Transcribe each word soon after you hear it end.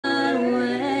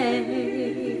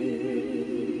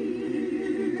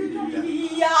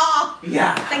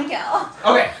Yeah. Thank you.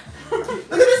 Okay. Look at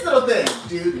this little thing,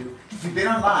 dude. You've been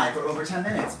on live for over 10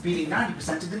 minutes, beating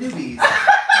 90% of the newbies.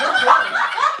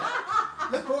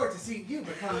 Look forward to seeing you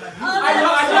become a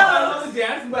I know the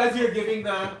dance, but as you're giving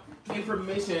the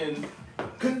information.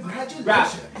 Congratulations. Rap,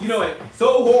 you know it.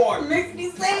 So hard. Makes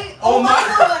me say, Oh my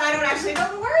God, I don't actually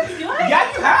know the words, do I?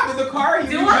 Yeah, you have in the car.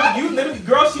 You literally,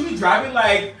 girl, she be driving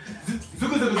like,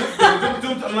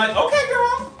 I'm like, okay,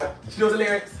 girl. She knows the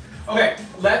lyrics. Okay,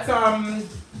 let's,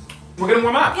 we're gonna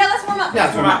warm up. Yeah, let's warm up. Yeah,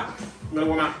 let's warm up. We're gonna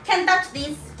warm up. Can't touch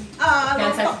these.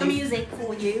 We'll stop the music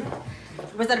for you.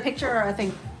 Was that a picture or I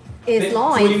think? Is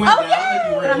live. Oh,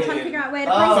 yeah! But I'm trying to figure out where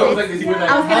to place So it it. was like this, you were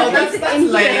like, I was going to place it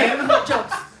in lame. here.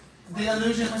 Jokes. The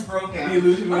illusion was broken. The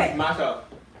illusion was mashed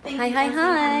up. Hi.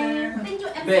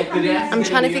 Thank you, I'm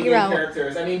trying to figure out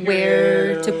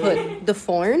where to put the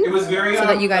phone It was very, so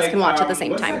that you guys can watch at the same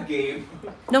what's time. That game?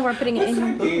 No, we're putting it What's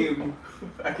in that here. game?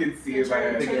 I can see it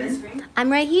by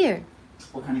I'm right here.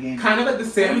 What kind of game? Kind of like The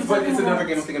Sims, but it's another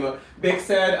game I'm thinking about. Big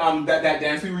said that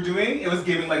dance we were doing, it was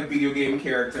giving like video game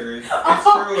characters. It's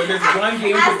true. And there's one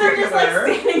game in As they're just like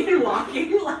particular standing and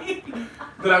walking, like.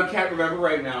 that I can't remember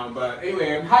right now. But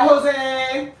anyway, hi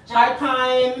Jose. Hi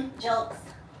Pine. Jokes.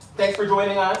 Thanks for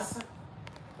joining us.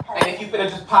 And if you finna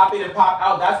just pop in and pop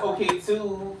out, that's okay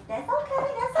too. That's okay.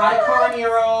 That's Hi alright.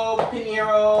 Carnero,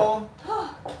 Pinero.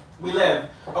 We live.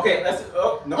 Okay, let's.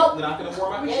 Oh no, we're not gonna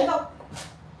warm up We should yet. go.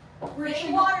 We're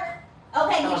getting water.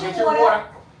 Okay, Come on, get get your your water.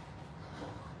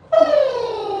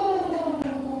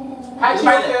 Hi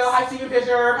Chico. Hi Steven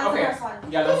Fisher. That's the Okay. first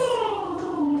one. Yeah, that's.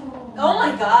 Oh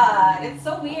my god, it's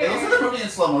so weird. It looks like they're moving in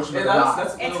slow motion, but Yeah, they're not.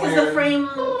 that's It's because the frame,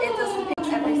 it doesn't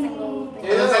pick every single thing.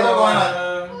 It looks like they're going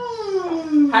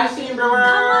like, Hi Shane Brewer. Come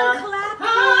on,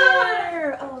 clap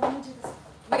here. Oh, let me do this.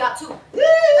 We got two.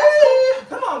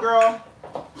 Come on, girl.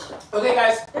 Okay,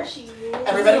 guys. There she is.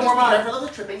 everybody warm up. Careful of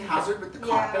the tripping hazard with the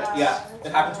carpet. Yeah,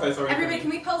 it happened twice already. Everybody, can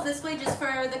we pose this way just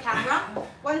for the camera?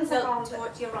 One second.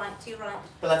 To your right, to your right.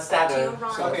 But let's stagger, To your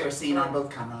right. so that we're seen on both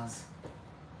cameras.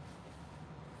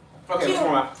 Okay, let's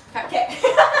warm up. Okay.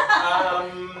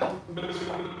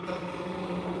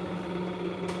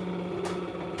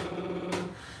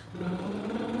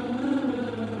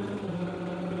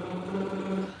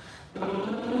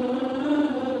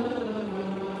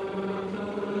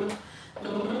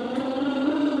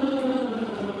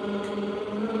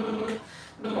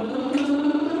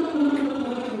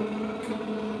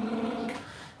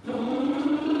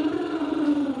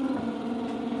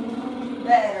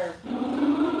 Better.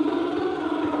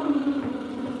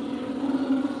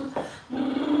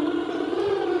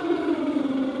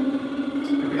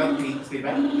 Here we go,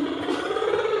 feedback.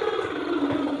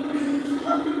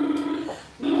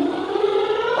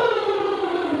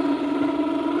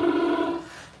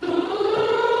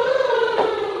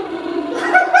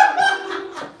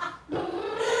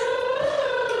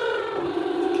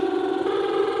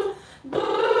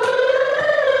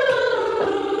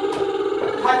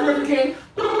 Hi Rifkin.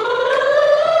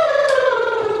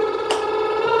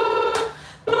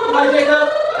 Hi Jacob.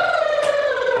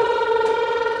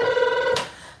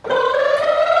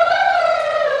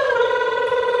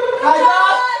 Hi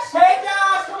Josh. Hey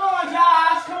Josh. Come on,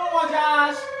 Josh. Come on,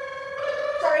 Josh.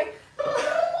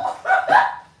 Sorry.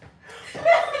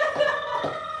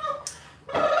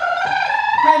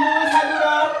 Hi Louis. Hi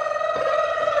Luda.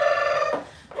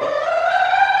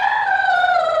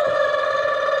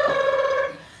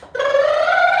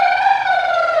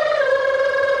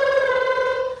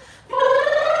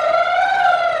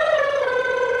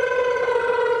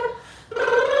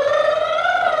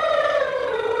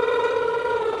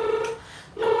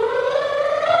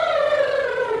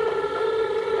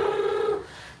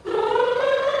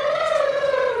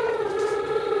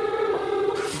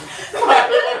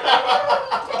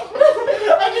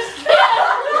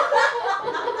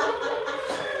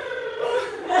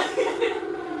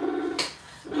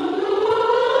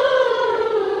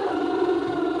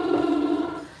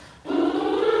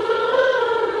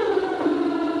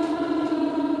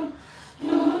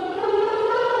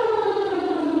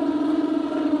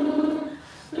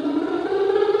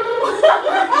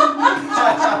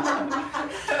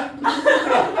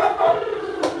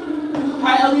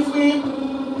 Hi Ellie Sweet.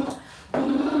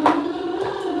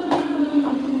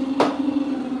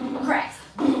 Cracks.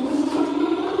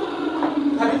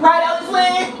 Happy Pride Ellie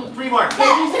Sweet. 3 more.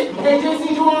 Hey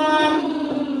JC Juan.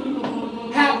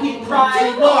 Happy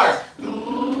Pride. 2 more.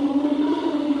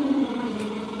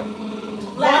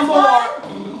 Last One more.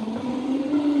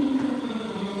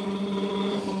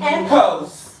 And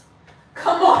Pose.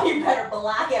 come on, you better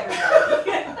block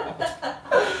everybody.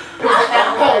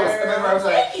 And pose. And then I was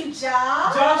like, Thank you,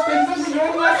 Josh. Josh, thanks for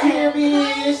joining us, Hammy.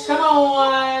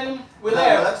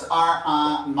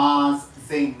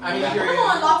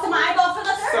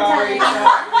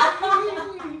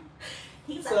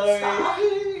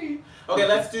 Sorry. Okay,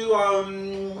 let's do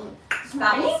Vowels.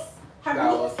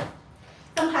 Harmonies.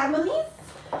 Some harmonies.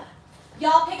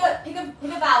 Y'all pick a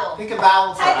vowel. Pick a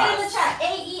vowel for Type us. it in the chat. A,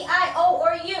 E, I, O,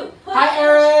 or U. Hi,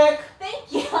 Eric.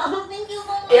 Thank you. Thank you so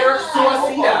much. Eric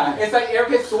Suacia. It's like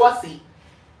Eric is Suaci.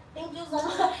 Thank you so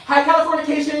much. Hi,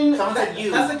 Californication. Someone said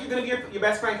you. That's like you're gonna be your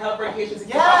best friend, Californication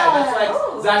 65. Yeah. That's like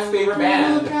Zach's favorite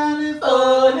band.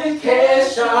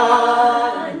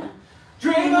 Californication.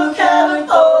 Dream of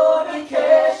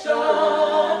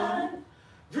Californication.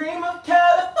 Dream of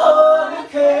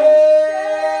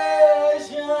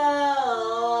Californication.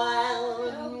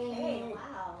 Okay,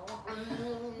 wow.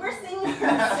 We're singing.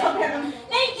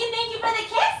 Thank you for the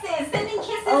kisses. Sending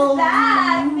kisses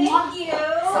back. Thank you.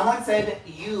 Someone said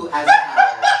you as a vowel.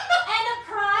 And a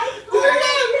prize.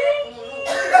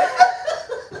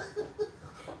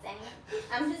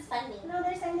 I'm just funny. No,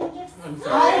 they're sending gifts. I'm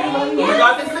sorry. Oh my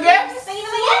God, thanks for the gifts. Thank you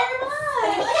very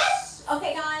much.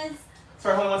 Okay, guys.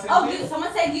 Sorry, hold on one second. Oh, you.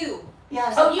 Someone said you.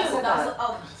 Yeah, Oh, you. I said That that. was,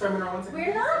 oh. Sorry, Minora, one second.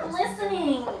 We're not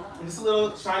listening. I'm just a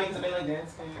little shiny because I didn't like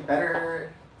dancing.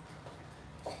 Better.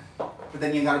 But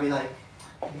then you gotta be like,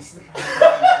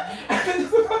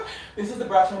 This is the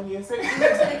brush I'm using. To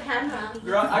the camera.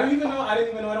 Girl, I didn't even know. I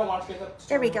don't watch makeup.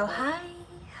 There we go. Hi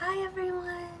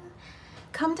everyone.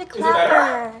 Come to Is it better?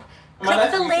 Clapper. Am I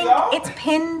Click the less link. used It's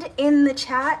pinned in the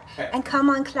chat, Okay. and come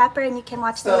on Clapper, and you can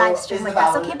watch the So, live stream is with the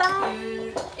us. vowel Okay,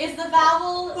 bye. Is the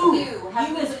vowel U? Have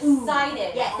you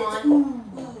decided Yes, it's on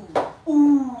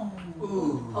ooh.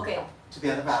 Okay. To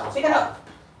the other vowels. Pick it up.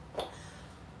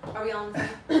 Are we on the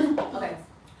same? Okay.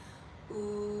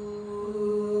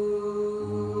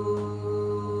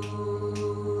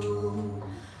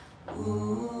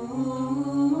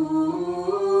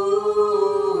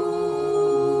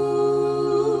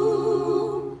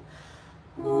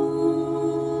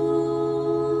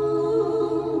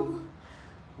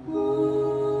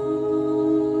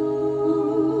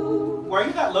 Why are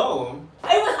you that low?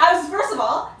 I was first of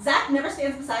all, Zach never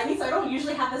stands beside me, so I don't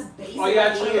usually have this bass. Oh yeah,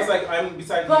 actually, it's like I'm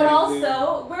beside you. But right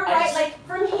also, we're right, like,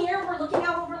 from here, we're looking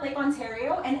out over Lake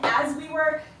Ontario, and as we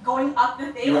were going up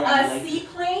the thing, You were on a the lake.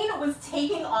 seaplane was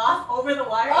taking off over the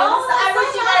water. Oh, I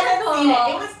wish you guys had that's seen it.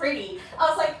 magical. It was pretty. I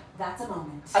was like, that's a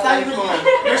moment. I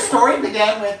thought your story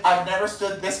began with, I've never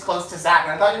stood this close to Zach,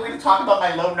 and I thought you were going to talk about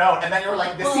my low note, and then you were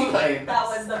like, the seaplane. That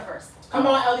was the first. Come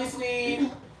on, LD Sweet.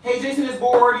 Hey, Jason is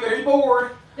bored. You better be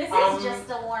bored. This is just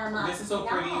a warm up. This is so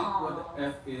pretty. Y'all. What the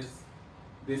F is?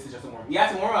 This is just a warm. Yeah,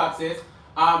 it's a warm up, sis.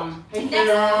 Hey,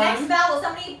 Next vowel.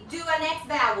 Somebody do a next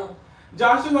vowel.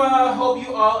 Joshua, hope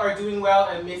you all are doing well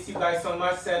and miss you guys so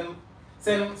much. Sending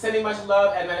much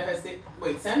love and manifesting.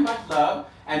 Wait, send much love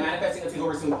and manifesting a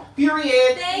takeover soon.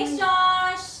 Period. Thanks,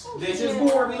 Josh. This is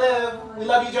bored. We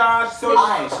love you, Josh. So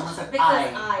I. Someone said Because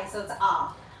I. I, so it's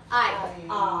ah. I.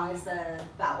 Ah is the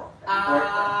vowel.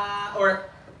 or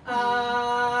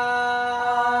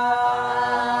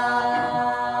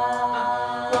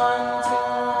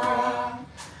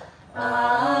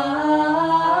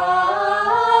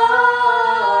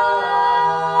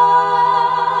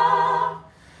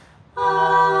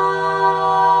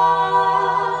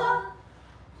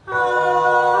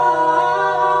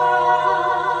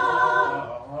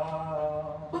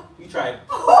You tried.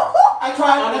 I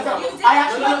tried. Honestly, You did. I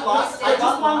actually You got lost. did. I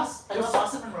got lost. I got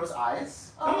lost in Monroe's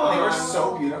eyes. Come on. They were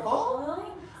so beautiful. Oh.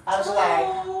 I was like,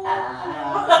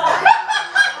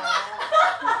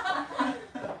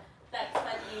 That's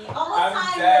funny. Almost I'm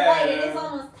time. dead. You're right. It is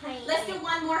almost time. Let's do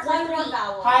one more for One more three.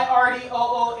 vowel. Hi, Artie.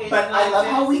 OO8. But I love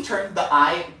how we turned the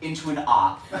I into an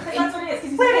ah. Because that's what it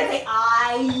is. Because you can't say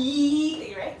I.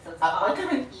 You're right. So it's I ah. could have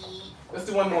been E. Let's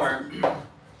do one more.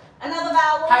 Another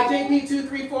vowel. Hi,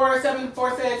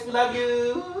 JP234746. We love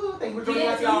you. Thank you for We joining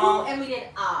did us, y'all. and we did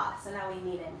ah. So now we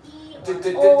need an E.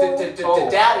 Oh.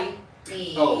 Daddy.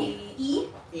 Oh. E. E.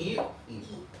 E.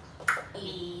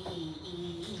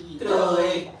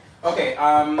 Okay.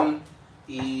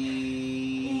 E.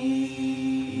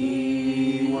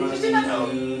 1, 2,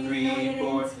 3,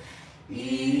 4. E.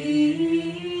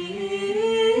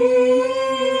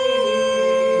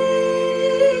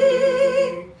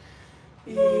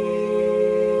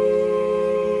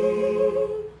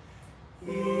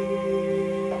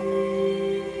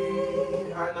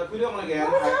 Alright, now can we do that one again?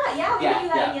 Why not? Yeah, we can do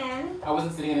that Yeah. again. I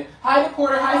wasn't sitting in it. Hi,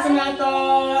 Reporter. Hi, Samantha.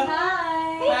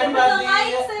 Hi. Thank you for the buddy.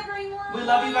 likes, everyone. We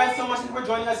love you guys so much. Thank you for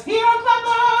joining us here on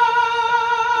Clapper.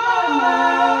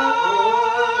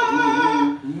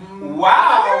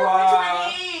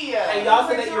 Wow. And y'all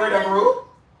said that you were in a group?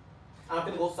 I'm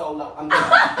gonna go solo. I'm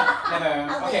gonna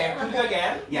never. Okay, can we do it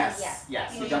again? Yes. Yes.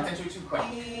 Yes. We jumped into it too quick.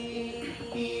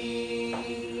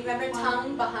 Remember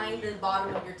tongue behind the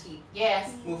bottom of your teeth.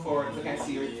 Yes. Move forward because I can't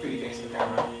see your pretty face in the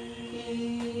camera.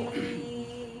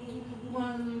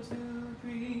 1, 2,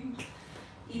 3.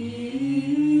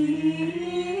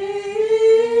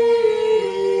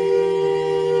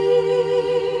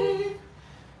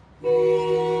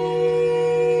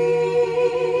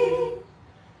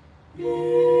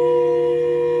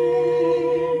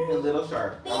 A little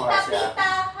sharp. Pita, pita,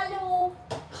 hello.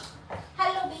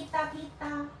 Hello, pita, pita.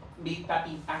 Pita,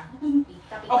 pita.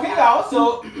 Pita, pita. Okay, y'all.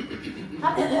 So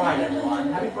Happy Pride,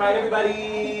 everyone. happy Pride, everybody.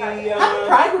 Happy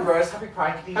Pride, RiVerse. Happy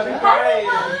Pride, Khadijah. Happy Pride.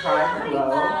 Happy Pride, hello.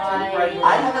 Happy Pride. I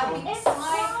have It's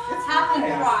Happy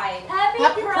Pride. Happy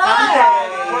Happy Pride.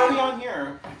 Pride. Why are we on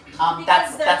here?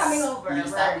 Because they're coming over,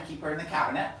 Lisa, right? we keep her in the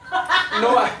cabinet.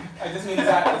 No, I just mean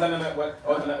that as another what?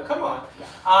 Oh, another, come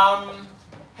on.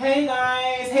 Hey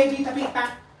guys. Hey Pita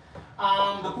Pita.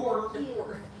 The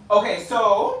porter. Okay,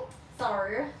 so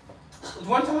Sorry. you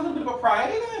want to talk a little bit about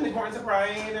Pride and the importance of Pride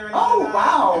or anything Oh, like that?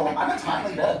 wow. I'm a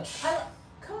timely bitch.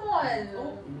 Come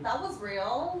on. That was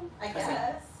real, I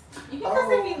guess. You can Oh,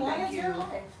 cuss if you want, thank it's your you.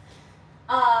 life.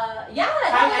 Hi, Yeah,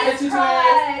 that is attitude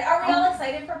Pride. Are we all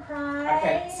excited for Pride? I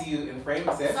can't see you in frame,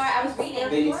 sis. Sorry, I was reading.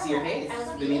 They need to see your face.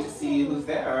 They need to see who's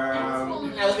there. I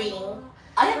was reading.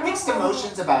 I have mixed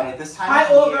emotions about it. This time Hi,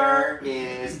 of Olga.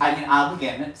 year is, I mean, I'll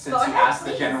begin since Go you ahead, asked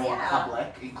the please, general yeah.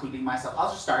 public, including myself. I'll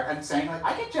just start. I'm saying, like,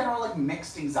 I get general, like,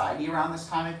 mixed anxiety around this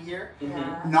time of year.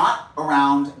 Mhm. Not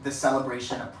around the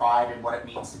celebration of Pride and what it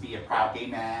means to be a proud gay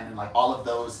man and, like, all of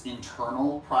those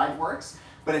internal Pride works,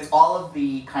 but it's all of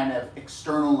the kind of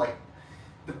external, like,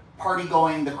 the party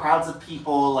going, the crowds of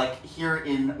people, like, here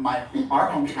in our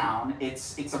hometown,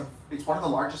 it's one of the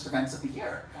largest events of the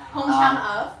year. Hometown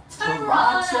of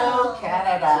Toronto,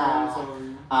 Canada. So,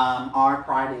 Our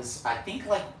Pride is, I think,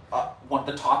 like one of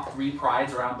the top 3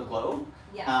 prides around the globe.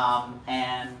 Yeah.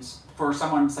 And for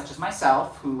someone such as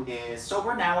myself, who is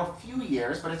sober now a few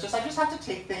years, but it's just I just have to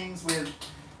take things with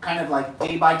kind of like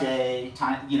day by day,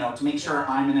 time, you know, to make sure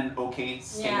I'm in an okay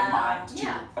state of mind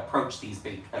to approach these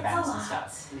big events and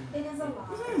stuff. It is a lot.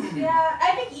 Yeah,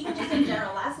 I think even just in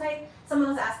general. Last night, someone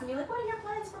was asking me, like, what are your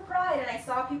plans for Pride? And I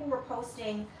saw people were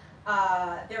posting,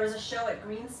 there was a show at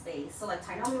Green Space. So, like,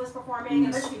 Tainomi was performing, and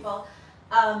a bunch of people.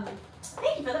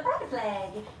 Thank you for the Pride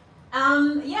flag.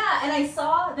 Yeah, and I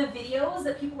saw the videos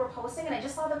that people were posting, and I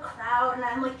just saw the crowd, and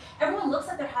I'm like, everyone looks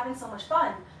like they're having so much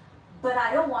fun. But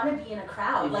I don't want to be in a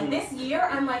crowd. Like this year,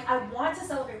 I'm like, I want to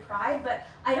celebrate Pride, but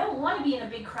I don't want to be in a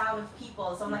big crowd of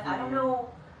people. So I'm like, I don't know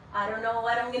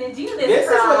what I'm gonna do this is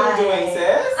Pride. what you're doing,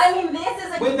 sis. I mean, this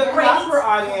is a With the great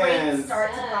audience.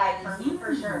 start to Pride for me,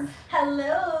 for sure.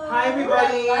 Hello. Hi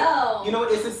everybody. Hello. You know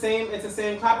it's the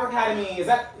same Clapper Academy. Is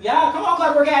that come on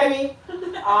Clapper Academy.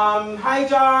 Hi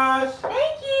Josh.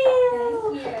 Thank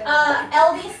you.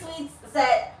 LD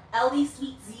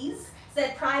Sweetsies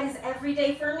said Pride is every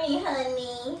day for me,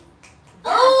 honey.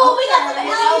 Oh, we got some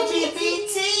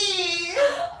LGBT.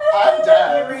 I'm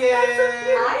dead.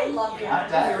 I love it. I'm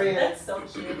dead. That's so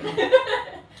cute.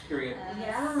 Period.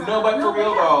 Yeah. No, but for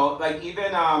real though, like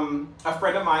even a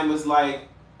friend of mine was like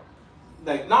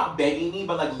not begging me,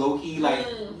 but like low key, like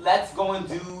let's go and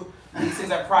do these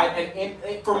things at Pride.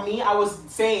 And for me, I was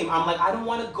same. I'm like, I don't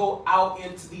want to go out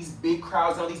into these big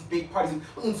crowds and all these big parties.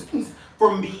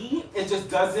 For me, it just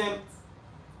doesn't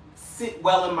sit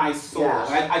well in my soul.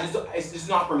 Yeah. It's just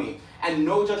not for me. And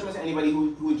no judgment to anybody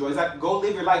who enjoys that. Go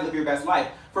live your life, live your best life.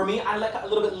 For me, I like a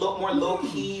little bit more low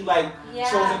key, like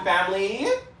chosen family.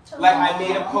 Like I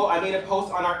made a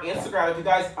post on our Instagram. If you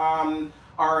guys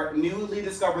are newly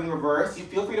discovering RiVerse, you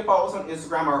feel free to follow us on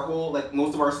Instagram. Our whole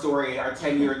most of our story, our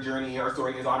 10-year journey, our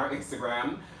story is on our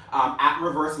Instagram at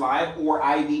RiVerse Live or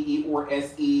IVE or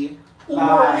SE.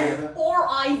 Live. Or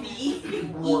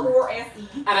IV, or SE.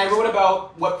 And I wrote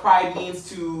about what Pride means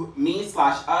to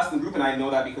me/us in the group, and I know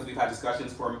that because we've had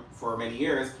discussions for many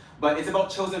years. But it's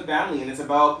about chosen family, and it's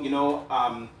about a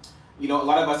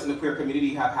lot of us in the queer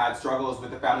community have had struggles with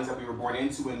the families that we were born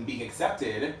into and being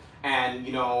accepted, and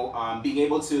being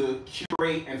able to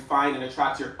curate and find and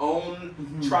attract your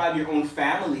own tribe, your own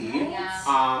family,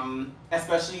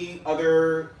 especially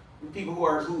other people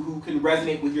who can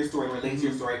resonate with your story and relate to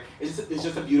your story. It's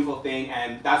just a beautiful thing,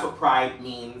 and that's what Pride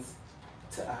means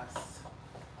to us.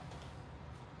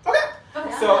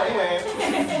 Okay. So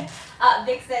anyway,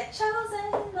 Vic said,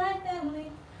 "Chosen like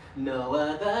family. no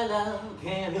other love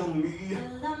can heal me.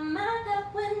 Fill up my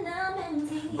cup when I'm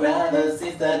empty. Brother,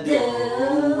 sister,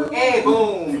 do. Hey,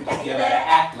 boom. You better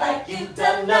act like you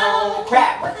don't know.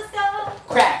 Crack, With the skull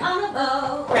crack, on the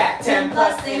bow. crack. 10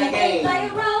 plus in a game. Play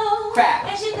a role. Crack.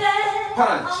 And she dead.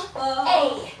 Punch. On the floor.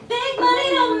 Hey, Big money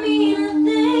don't mean a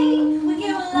thing. When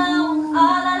you're alone,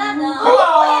 all I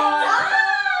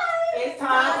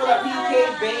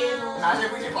PK babe. Imagine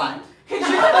if we declined. We're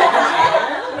like,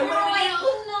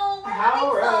 no, we're How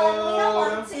having fun. We don't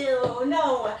rude. want to. No.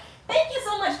 Thank you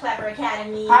so much, Clapper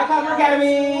Academy. Hi, Clapper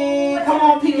Academy. Come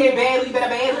on, PK babe. You better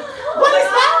babe. What is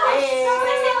that? Hey.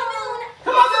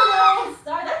 Come on, Moon.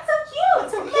 Star, that's so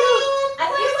cute. So cute.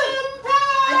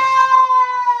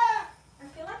 I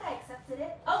feel like I accepted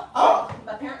it. Oh,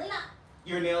 apparently not.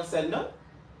 Your nail said no.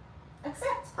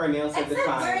 Accept. Her nail said Accept.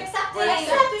 decline. We're accepting. We're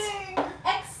accepting.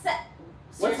 Accept.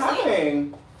 What's Seriously?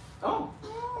 happening? Oh.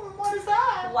 What is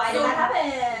that? Why did that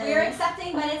happen? We're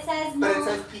accepting, but it says no. But it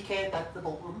says PK at the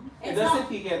bottom. It does say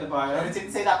PK at the And bottom. it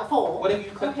didn't say that before. What if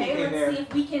you click Okay, PK let's there? see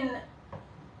if we can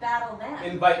battle them.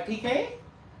 Invite PK?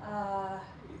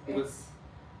 It's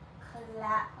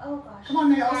oh gosh. Come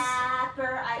on, nails.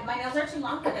 Clapper. My nails are too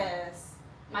long for this.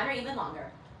 Mine are even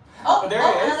longer. Oh, there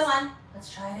it is. Another one.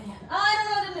 Let's try it again. Oh, I don't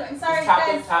know what I'm doing. Sorry, Just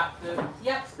guys. tap the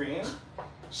Yep. screen.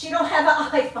 She don't have an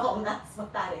iPhone. That's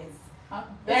what that is.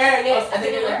 There it is. Oh, And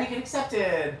then did it you're like, work? we get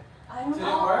accepted. I don't Did it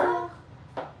know.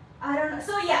 work? I don't know.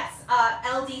 So yes,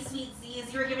 LD Sweet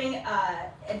Z's, you were giving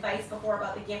advice before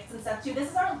about the gifts and stuff too. This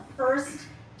is our first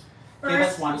Give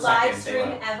us 1 live second, stream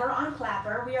Leah. ever on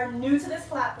Clapper. We are new to this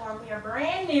platform. We are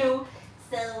brand new,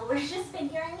 so we're just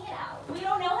figuring it out. We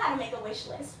don't know how to make a wish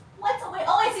list. What's a wish?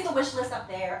 Oh, I see the wish list up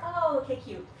there. Oh, okay,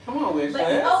 cute. Come on, wish But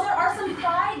list. oh, there are some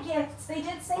pride gifts. They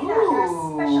did say that they're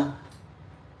special.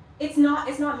 It's not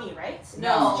me, right?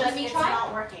 No. It's just Let me it's try.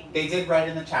 not working. They did write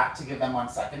in the chat to give them 1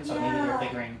 second, so maybe Yeah. they're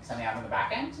figuring something out in the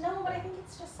back end. No, but I think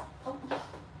it's just. Oh.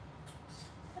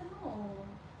 No.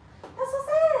 That's so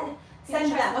sad. Send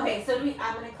to them. Okay, so I'm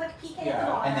gonna click PK at the Yeah,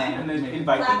 bottom. and then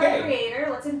invite Clapper PK. creator.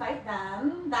 Let's invite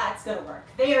them. That's gonna work.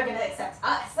 They are gonna accept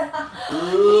us.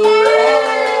 Ooh.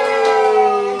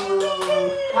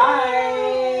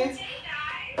 Hi. Hey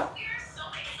guys, we are so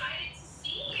excited to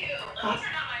see you. Let me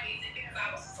turn on my music because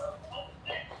I was so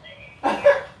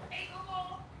Hey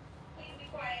Google, please be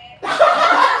quiet.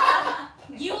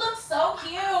 You look so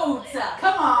cute.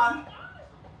 Come on.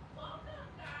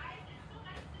 Welcome guys, it's so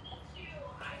nice to meet you.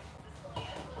 I'm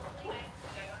Leah, so it's really nice to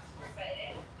meet you. I got super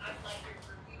excited. I'm like your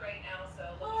groupie right now, so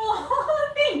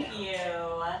Oh, thank you.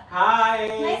 Hi.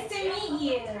 Nice to meet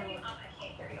you. I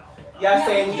can't hear y'all. Yeah,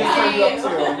 same. We just turned you up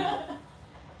too.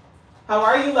 How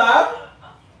are you, love?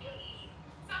 Okay.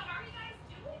 So how are you guys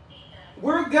doing, Leah?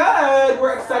 We're good.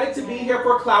 We're excited to be here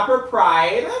for Clapper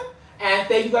Pride. And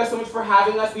thank you guys so much for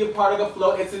having us be a part of the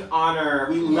float. It's an honor.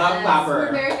 We love Yes, Clapper.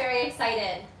 We're very, very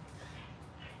excited.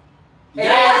 Yes,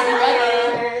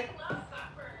 Yay. I love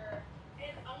Clapper.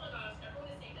 And oh my gosh, everyone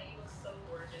is saying that you look so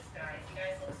gorgeous, guys. You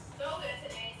guys look so good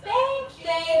today. So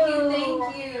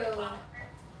Thank you.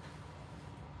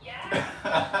 Yeah.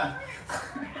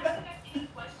 Before asking us any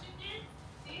questions,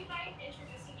 do you mind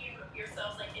introducing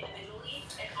yourselves like individually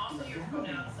and also your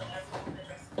pronouns so everyone can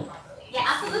address you properly? Yeah,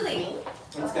 absolutely.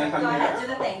 It's gonna come Go ahead, here.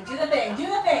 do the thing. Do the thing. Do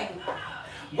the thing.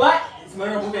 What? It's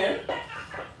gonna move in.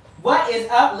 What is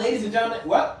up, ladies and gentlemen?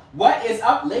 What is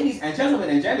up, ladies and gentlemen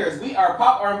and genders? We are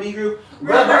pop R&B group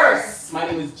RiVerse. My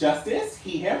name is Justice.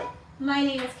 He, him. My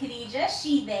name is Khadija.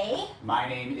 She, they. My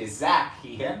name is Zach.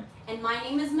 He, him. And my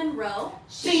name is Monroe.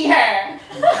 She, her.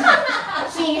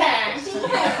 She, her.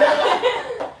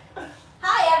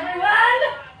 Hi, everyone.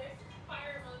 There's some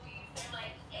fire emojis. They're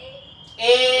like,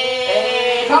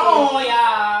 Hey, come on,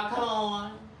 y'all. Come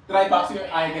on. Did I box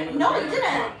your eye again? No, you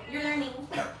didn't. You're learning.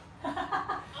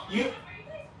 You.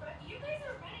 You guys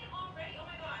are ready already? Oh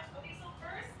my gosh. Okay, so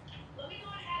first, let me go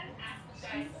ahead and ask you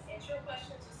guys some intro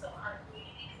questions just so our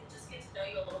community can just get to know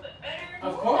you a little bit better.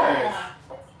 Of course.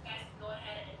 You guys can go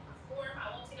ahead and perform.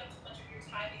 I won't take up too much of your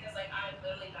time because like I'm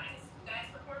literally dying to see you guys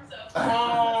perform. So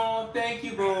Oh, thank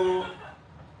you, boo.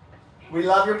 We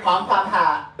love your pom-pom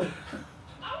hat.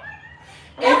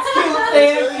 It's cute,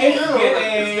 sis.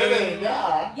 It's giving.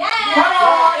 Yeah. Yes. Come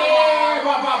on, yeah.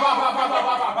 Ba, ba, ba, ba, ba, ba,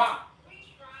 ba, ba, ba.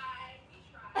 we tried.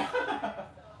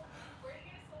 So we're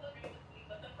gonna celebrate with you.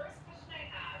 But the first question I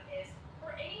have is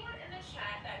for anyone in the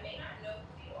chat that may not know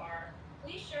who you are,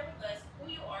 please share with us who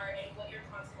you are and what your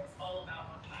content is all about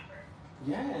on Clapper.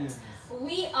 Yes.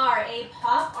 We are a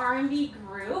pop R&B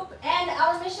group, and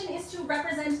our mission is to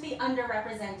represent the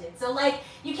underrepresented. So, like,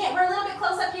 we're a little bit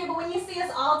close up here, but when you see us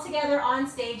all together on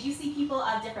stage, you see people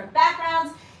of different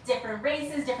backgrounds, different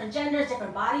races, different genders,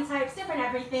 different body types, different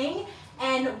everything.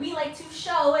 And we like to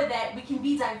show that we can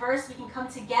be diverse, we can come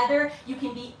together, you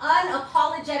can be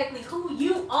unapologetically who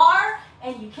you are,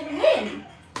 and you can win.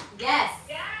 Yes.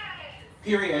 Yes.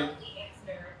 Period. Lovely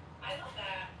answer. I love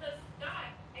that. Because God,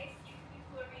 thanks you can be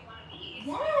whoever you want to be.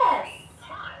 Yes.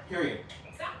 Come on. Period.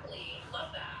 Exactly. Love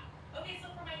that. Okay, so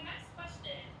for my next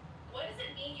question, what does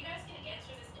it mean? You guys can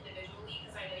answer this individually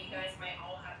because I know you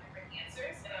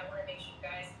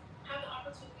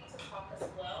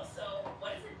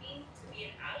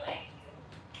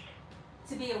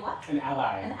be a what? An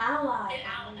ally. An ally. An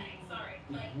ally, sorry.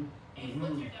 Like, and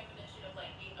what's your definition of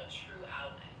like being a true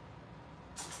ally?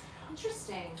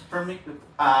 Interesting. For me,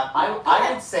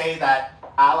 I would say that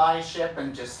allyship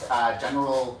and just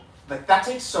general, like that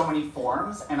takes so many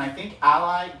forms, and I think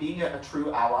being a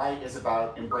true ally is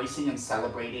about embracing and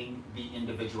celebrating the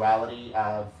individuality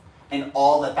of, and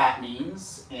all that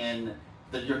means in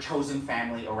your chosen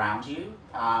family around you.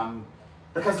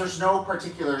 Because there's no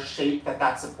particular shape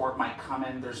that support might come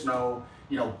in. There's no,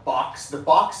 box. The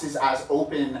box is as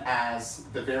open as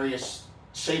the various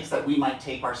shapes that we might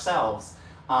take ourselves.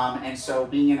 And so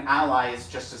being an ally is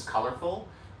just as colorful.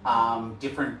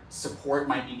 Different support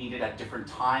might be needed at different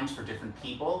times for different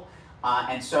people.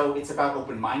 And so it's about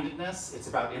open-mindedness, it's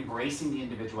about embracing the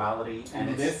individuality,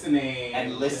 and listening.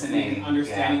 And listening.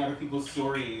 Understanding other people's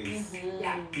stories.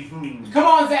 Yeah. Come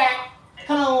on, Zach!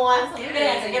 Come on! Good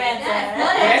answer, good answer.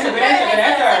 Good answer, good answer,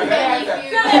 good answer.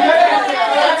 Good answer.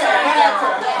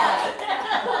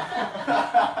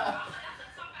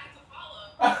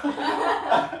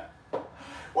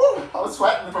 Woo! I was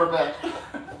sweating for a bit.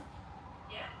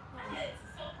 Yeah.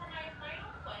 So for my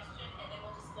final question, and then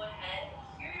we'll just go ahead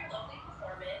and hear your lovely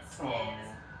performance, is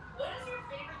what is your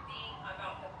favorite thing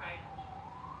about the Pride community?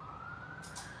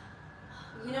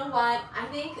 You know what? I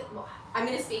think I'm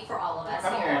going to speak for all of us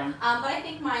here. But I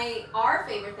think our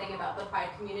favorite thing about the Pride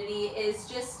community is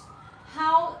just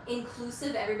how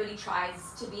inclusive everybody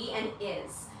tries to be and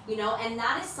is. And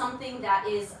that is something that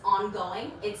is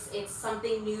ongoing. It's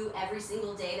something new every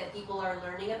single day that people are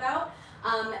learning about.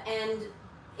 And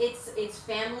it's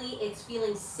family, it's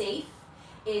feeling safe,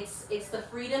 it's the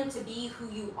freedom to be who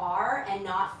you are and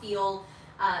not feel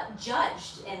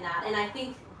judged in that. And I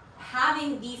think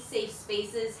having these safe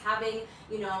spaces, having,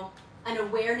 an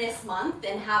awareness month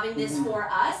and having this for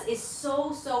us is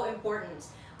so important.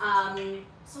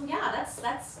 So yeah, that's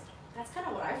kind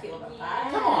of what I feel about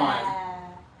that. Come on.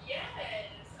 Yes,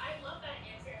 I love that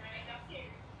answer, and I definitely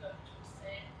agree with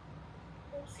Dustin.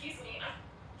 Excuse me, I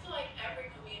feel like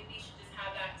every community should just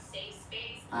have that safe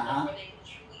space where they can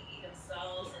truly be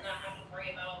themselves and not have to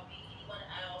worry about being anyone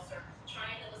else or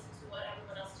trying to listen to what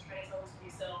everyone else is trying to tell us to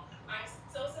do. So I'm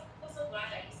so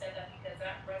glad that you said that, because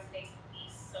that resonates with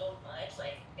me so much.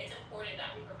 Like, it's important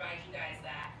that we provide you guys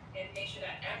that and make sure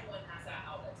that everyone has that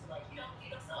outlet to, like, be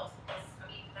themselves, because I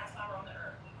mean that's why we're on the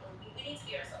earth. We need to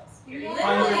be ourselves.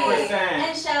 100%.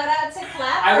 And shout out to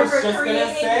Clapper I was for just creating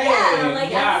gonna say, I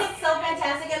think it's so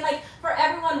fantastic, and for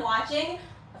everyone watching,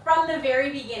 from the very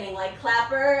beginning,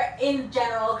 Clapper in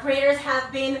general, creators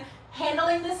have been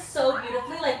handling this so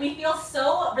beautifully. We feel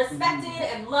so respected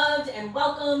and loved and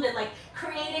welcomed and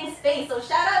creating space. So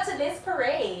shout out to this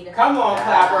parade. Come on,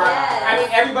 Clapper. Yes. I mean,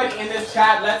 everybody in this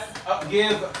chat, let's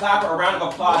give Clapper a round of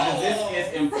applause, because this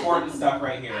is important stuff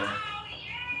right here.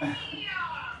 Thank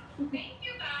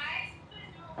you guys. We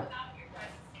couldn't do it without your guys'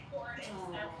 support and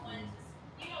just everyone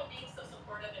just, being so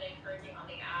supportive and encouraging on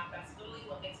the app. That's literally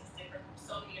what makes us different from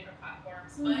so many different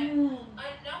platforms. But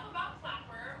enough about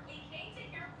Clapper. We came to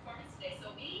hear a performance today,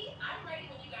 so I'm ready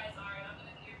when you guys are, and I'm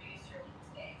going to be your biggest cheerleader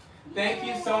today. Thank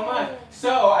you so much.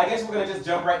 So I guess we're going to just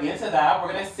jump right into that.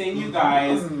 We're going to sing you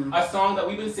guys a song that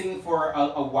we've been singing for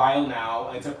a while now.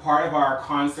 It's a part of our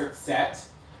concert set.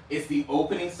 It's the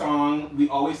opening song. We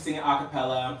always sing it a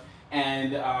cappella.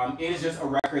 And it is just a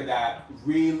record that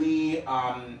really,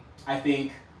 I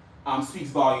think, speaks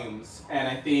volumes. And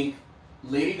I think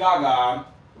Lady Gaga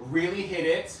really hit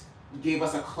it, gave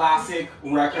us a classic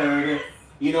record,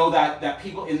 that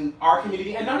people in our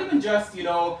community, and not even just,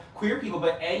 queer people,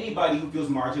 but anybody who feels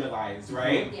marginalized,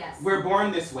 right? Yes. We're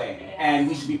born this way, and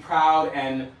we should be proud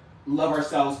and love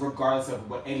ourselves regardless of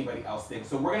what anybody else thinks.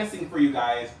 So we're going to sing for you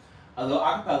guys a little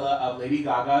acapella of Lady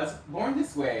Gaga's Born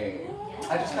This Way.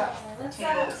 I just got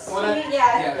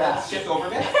Yeah. Shift over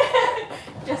there.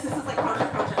 Just this is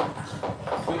controversial.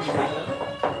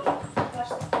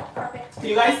 Can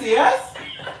you guys see us?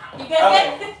 You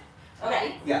guys good?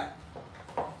 Okay. Yeah.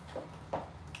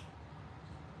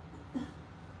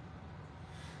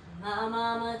 My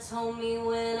mama told me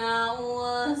when I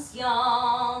was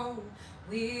young,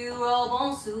 we were all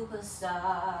born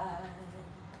superstars.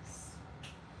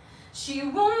 She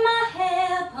rolled my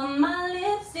hair, put my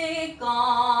lipstick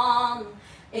on,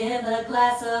 in the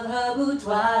glass of her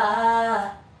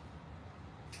boudoir.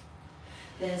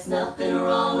 There's nothing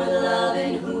wrong with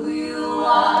loving who you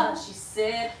are, she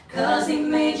said, 'cause he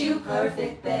made you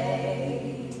perfect,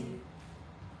 babe.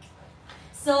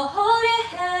 So hold your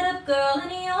head up, girl,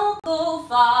 and you'll go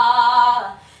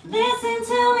far. Listen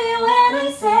to me when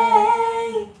I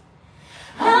say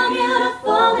I'm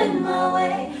beautiful in my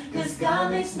way, 'cause God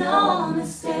makes no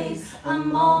mistakes.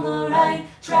 I'm on the right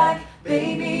track, baby.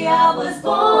 Baby, I was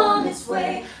born this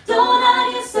way. Don't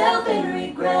hide yourself in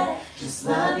regret. Just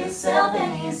love yourself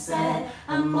and you said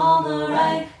I'm on the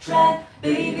right track.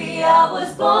 Baby, I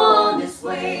was born this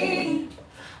way.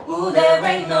 Ooh, there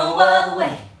ain't no other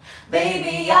way.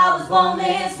 Baby, I was born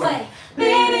this way.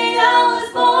 Baby, I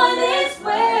was born this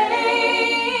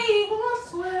way.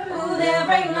 Ooh,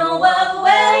 there ain't no other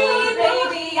way.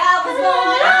 Baby, I was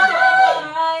born on the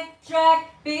right track.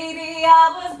 Baby,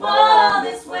 I was born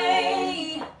this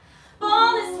way.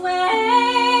 Born this way. I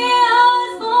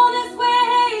was born this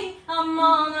way. I'm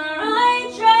on the right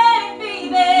track,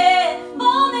 baby.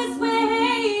 Born this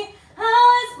way. I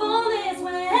was born this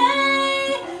way.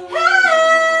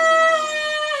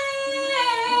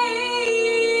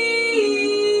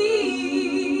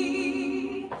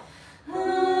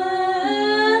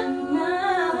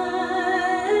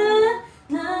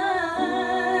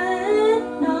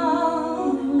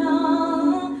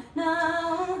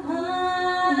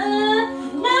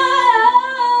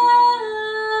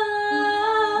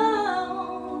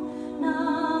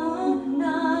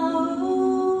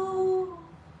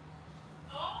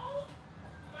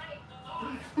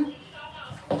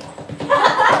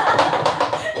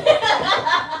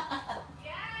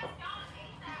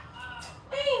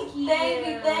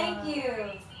 Thank you.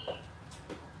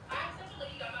 I'm such a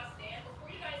Lady Gaga stan. Before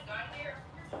you guys got here,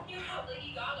 we were talking about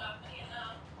Lady Gaga,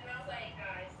 and I was like,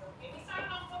 guys, don't get me started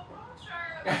on pop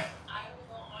culture. Like, I will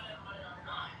go on and on and on and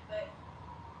on. But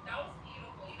that was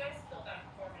beautiful. You guys killed that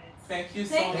performance. Thank you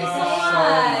so Thank much. you so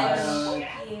much.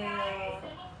 Yes, guys.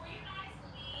 And before you guys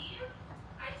leave,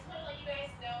 I just want to let you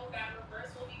guys know that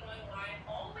RiVerse will be going live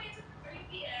all the way to 3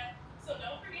 p.m. So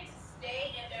don't forget to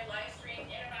stay in their live stream,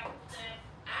 interact with them,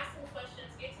 ask them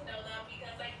questions, get to know them,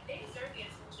 because like they deserve the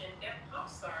attention. They're pop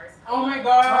stars. Oh my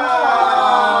god.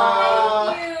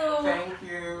 Oh, thank you. Thank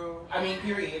you. I mean,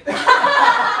 period. You know,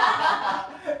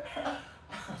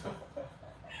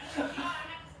 I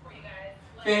have this for you guys.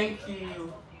 Like, Thank I you.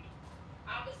 told I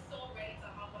was so ready to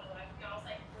hop on a live. I was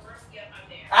like, RiVerse, yep, I'm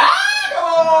there. Ah,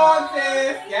 come on,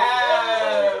 sis.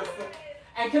 Yes.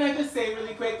 And can I just say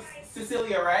really quick,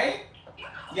 Cecilia, right?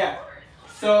 Yeah.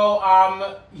 So,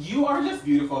 you are just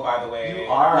beautiful, by the way. You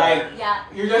are. Like, Yeah.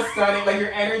 you're just stunning. Like,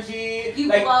 your energy. You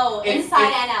like, glow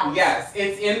inside and out. Yes,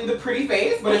 it's in the pretty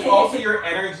face, but it's also your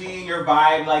energy, your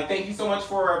vibe. Like, thank you so much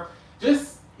for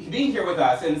just being here with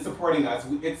us and supporting us.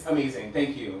 It's amazing.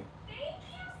 Thank you. Thank you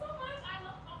so much. I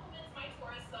love compliments, my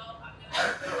Taurus self. I'm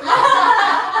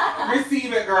gonna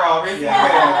Receive it, girl. Receive Yeah.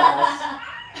 it.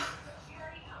 you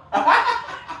already know. Thank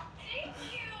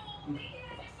you. Thank you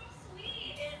guys. You're so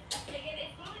sweet. And again,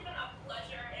 it's really been a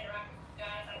pleasure interacting with you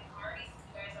guys. Like already,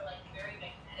 you guys are like very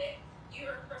magnetic.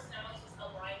 Your personalities just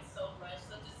align so much.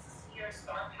 So just to see your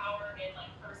star power in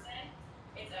like person,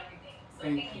 it's everything. So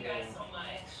thank you guys so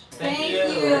much. Thank you.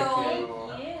 Thank you. Of course.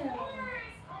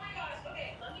 Oh my gosh. Okay,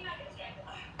 let me not get distracted.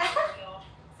 Y'all.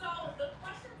 So the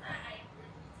question that I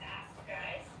really need to ask you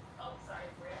guys, oh sorry,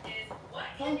 Britt, is what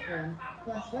is your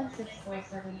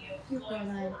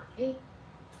 +1647249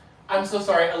 I'm so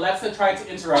sorry. Alexa tried to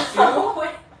interrupt you.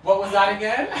 What was that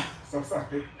again? So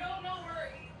sorry. No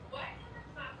worries. What can the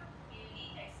platform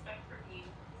community expect from you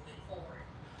moving forward?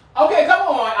 Okay, come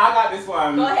on. I got this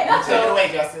one. Go ahead. Take it away,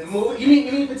 Justin. You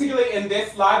mean particularly in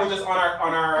this live or just on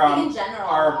our I think in general.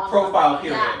 our on- profile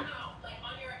period? Yeah. No, like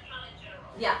on your account in general.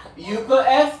 Yeah. You could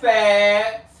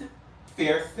expect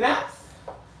fierce snaps.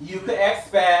 You could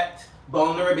expect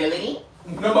vulnerability.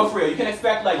 No, but for real, you can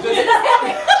expect like just.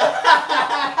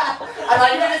 I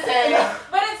thought you were gonna say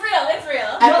But it's real. It's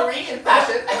real. American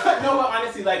fashion. No, but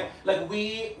honestly, like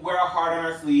we wear our heart on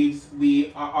our sleeves.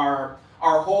 We our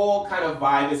whole kind of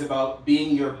vibe is about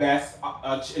being your best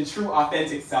and true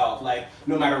authentic self, like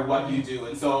no matter what you do.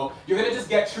 And so you're gonna just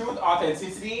get truth,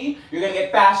 authenticity. You're gonna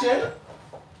get fashion.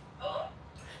 Oh,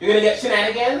 You're gonna get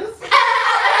shenanigans.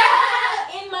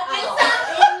 In my eyeball.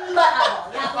 In my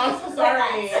eyeball. Yeah. I'm so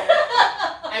sorry.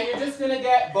 And you're just gonna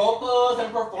get vocals and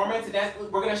performance, and that's,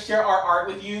 we're gonna share our art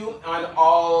with you on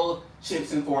all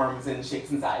shapes and forms and shapes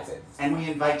and sizes. And we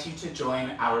invite you to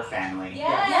join our family.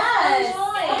 Yes.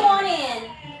 Come on in.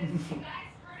 and you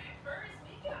guys heard it first.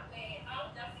 We got wait.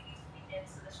 I'll definitely be tweeting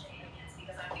into the shenanigans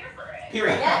because I'm here for it.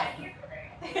 Period. Yeah. I'm here for it.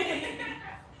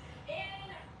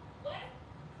 And what?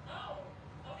 Oh,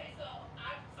 okay. So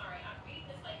I'm sorry. I'm reading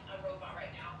this like a robot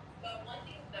right now. But one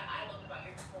thing that I love about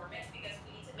your performance, because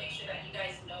we need to make sure that you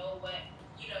guys know what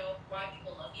why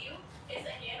people love you, is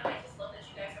again, I just love that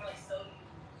you guys are like so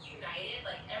united.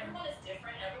 Like everyone is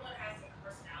different. Everyone has different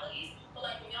personalities. But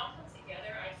like when y'all come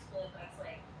together, I just feel like that's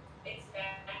like it's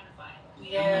magnified.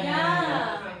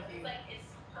 Yeah. It's like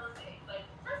it's perfect. Like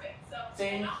perfect. So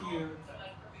Thank and not all you. groups are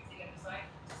like perfect together. So I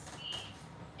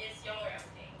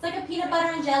peanut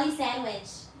butter and jelly sandwich.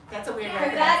 That's a weird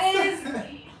But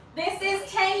this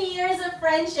is 10 years of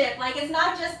friendship. Like, it's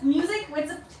not just music,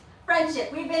 it's a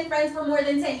friendship. We've been friends for more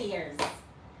than 10 years.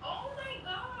 Oh my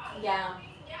god. Yeah.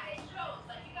 Yeah, it shows.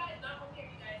 Like, you guys, not only are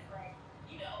you guys like,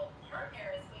 you know,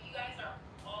 partners, but you guys are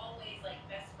always like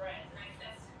best friends. And I think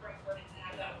that's super important to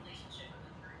have that relationship with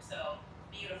the group. So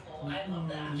beautiful. I love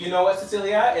that. You know what,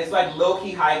 Cecilia? It's like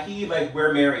low-key, high-key, like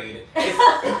we're married.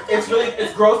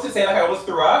 It's gross to say, like I almost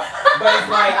threw up, but it's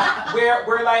like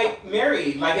we're like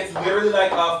married. Like it's literally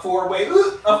like a four-way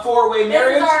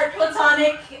marriage. This is our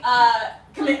platonic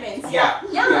commitments. Yeah.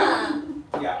 Yeah.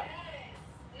 Yeah.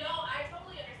 No, I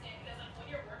totally understand because like when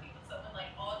you're working with someone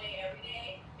like all day, every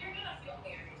day, you're gonna feel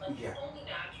married. Like it's only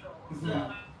natural. So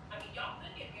I mean, y'all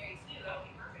could get married too. That would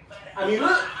be perfect. But I mean,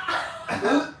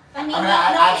 I'm gonna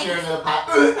add you into the pot.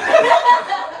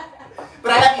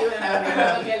 But I love you and I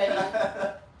love you.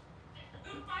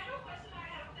 the final question I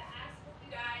have to ask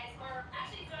you guys, or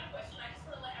actually it's not a question, I just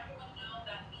want to let everyone know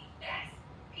that the next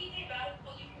PJ battle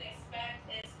you can expect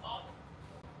is all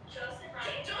Joseph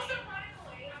Ryan.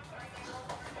 I'm sorry, my girl.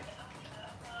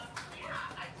 Yeah,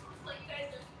 I just want to let you guys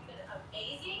know you've been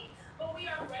amazing, but we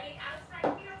are running out of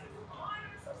time. We have to move on.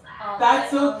 I'm so sad.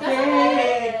 that's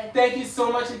okay. Thank you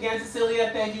so much again, Cecilia.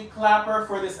 Thank you, Clapper,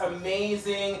 for this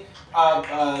amazing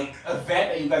event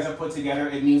that you guys have put together.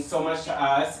 It means so much to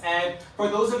us. And for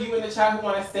those of you in the chat who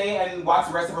want to stay and watch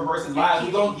the rest of RiVerse's live,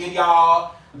 we're going to give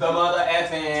y'all the mother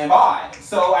effing vibe.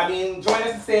 So, I mean, join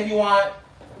us and stay if you want.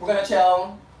 We're going to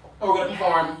chill, or we're going to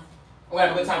perform. We're going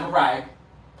to have a good time for Pride.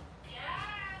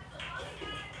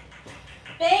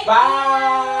 Thank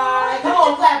Bye. Come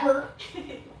on, Clapper.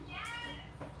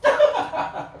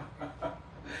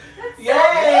 Yay,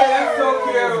 that's so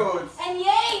cute. And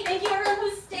yay, thank you everyone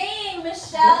who's staying.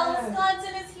 Michelle,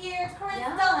 Wisconsin is here.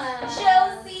 Crystal,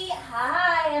 Josie,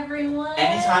 hi everyone.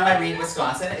 Anytime I read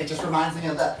Wisconsin, it just reminds me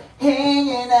of the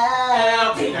hanging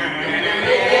out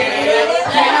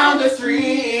Down the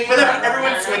street. But then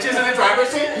everyone switches in the driver's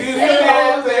seat. You did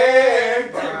last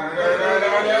week.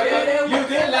 You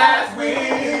did last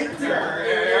week.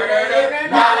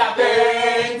 Not a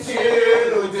thing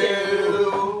to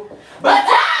do. But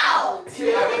now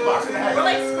We're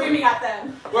like screaming at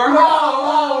them. we're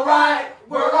all right.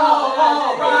 We're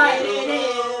all right.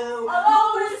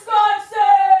 Hello,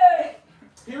 Wisconsin!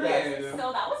 Period.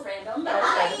 So that was random.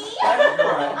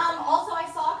 Also, I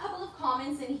saw a couple of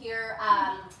comments in here.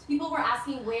 People were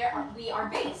asking where we are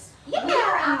based. Yeah. We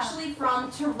are actually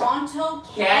from Toronto,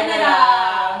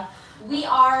 Canada. We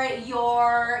are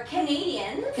your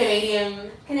Canadian.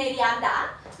 Canadian. From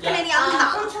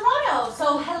Toronto.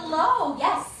 So hello,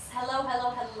 yes. Hello.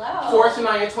 Four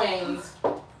Shania Twains.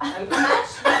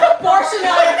 Four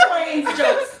Shania Twains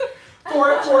jokes.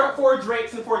 Four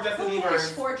Drakes and four Justin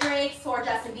Biebers. 4 Drakes, 4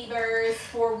 Justin Biebers,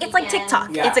 4 Weekends. It's like TikTok.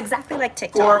 Yeah. It's exactly like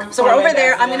TikTok. So we're over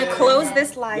there. I'm going to close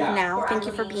this live now. Thank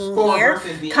you for being here.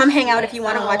 Come hang out if you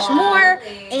want to watch more.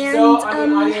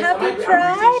 And happy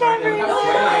Pride,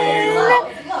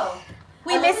 everyone.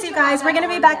 We miss you guys. We're going to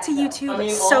be back to YouTube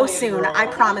so soon. I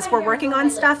promise. We're working on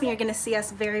stuff and you're going to see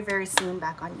us very, very soon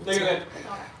back on YouTube.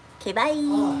 Okay, bye.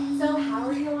 So how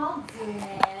are you all doing?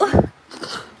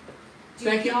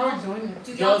 Thank you for joining us.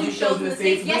 Do y'all do shows in the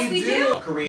States? Yes, we do.